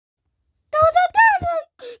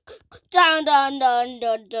Dun dun dun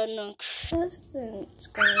dun dun dun.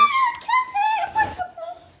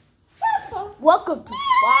 Welcome to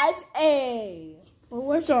 5A. Well,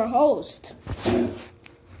 where's our host?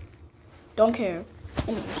 Don't care.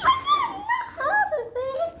 Anyways.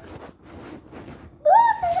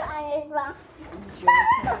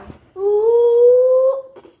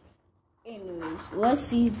 Anyways, let's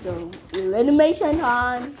see the elimination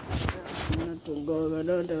time.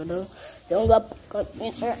 Don't go.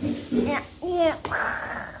 Yeah.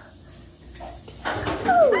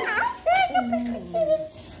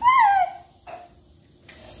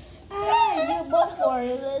 Hey, you both for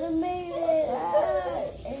eliminated.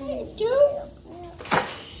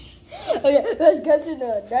 Okay, let's get to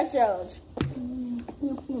the next challenge.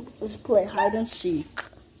 Let's play hide and seek.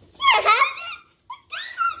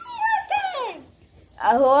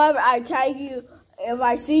 However, I tag you. If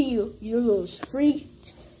I see you, you lose. 3,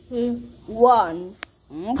 2, 1.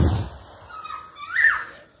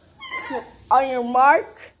 On your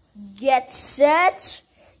mark, get set.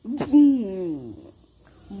 1,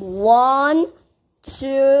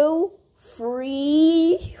 2,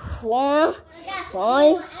 3, 4,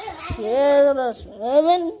 5, 6,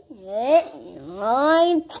 7, 8,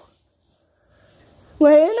 9.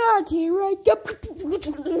 We're not here, right?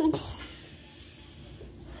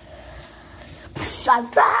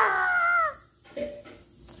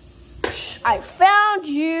 I found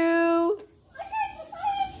you.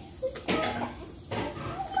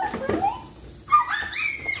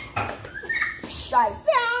 I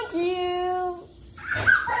found you.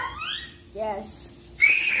 Yes.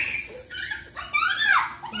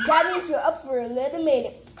 That means you're up for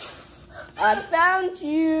eliminated. I found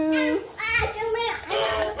you.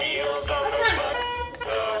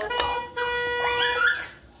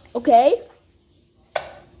 Okay.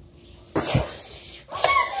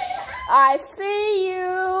 I see you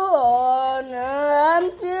on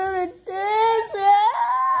until it is.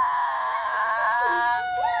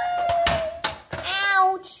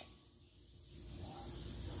 Ouch!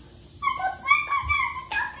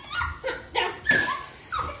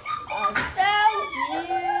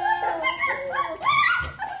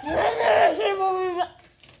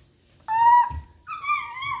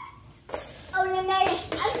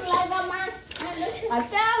 I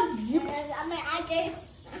found you. I found you.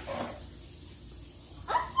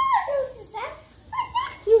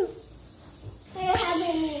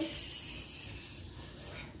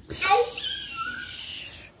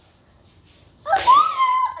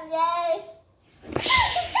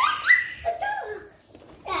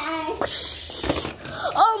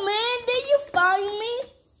 Oh man, did you find me?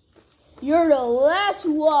 You're the last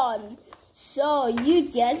one, so you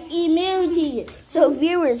get immunity. So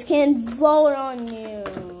viewers can vote on you.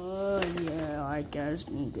 Yeah, I guess.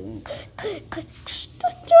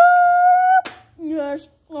 Yes,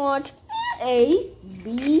 not A,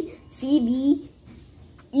 B, C, D,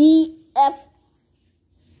 E, F,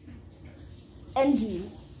 and G.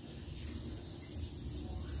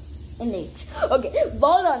 And H. Okay,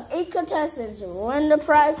 vote on 8 contestants who win the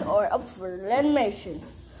prize or up for elimination.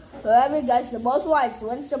 Whoever gets the most likes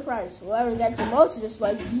wins the prize. Whoever gets the most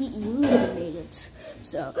dislikes be eliminated.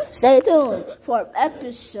 So stay tuned for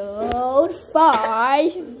episode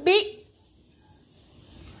 5B.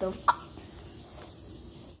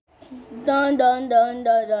 Dun dun dun dun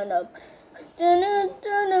dun dun. Dun dun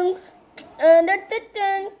dun dun.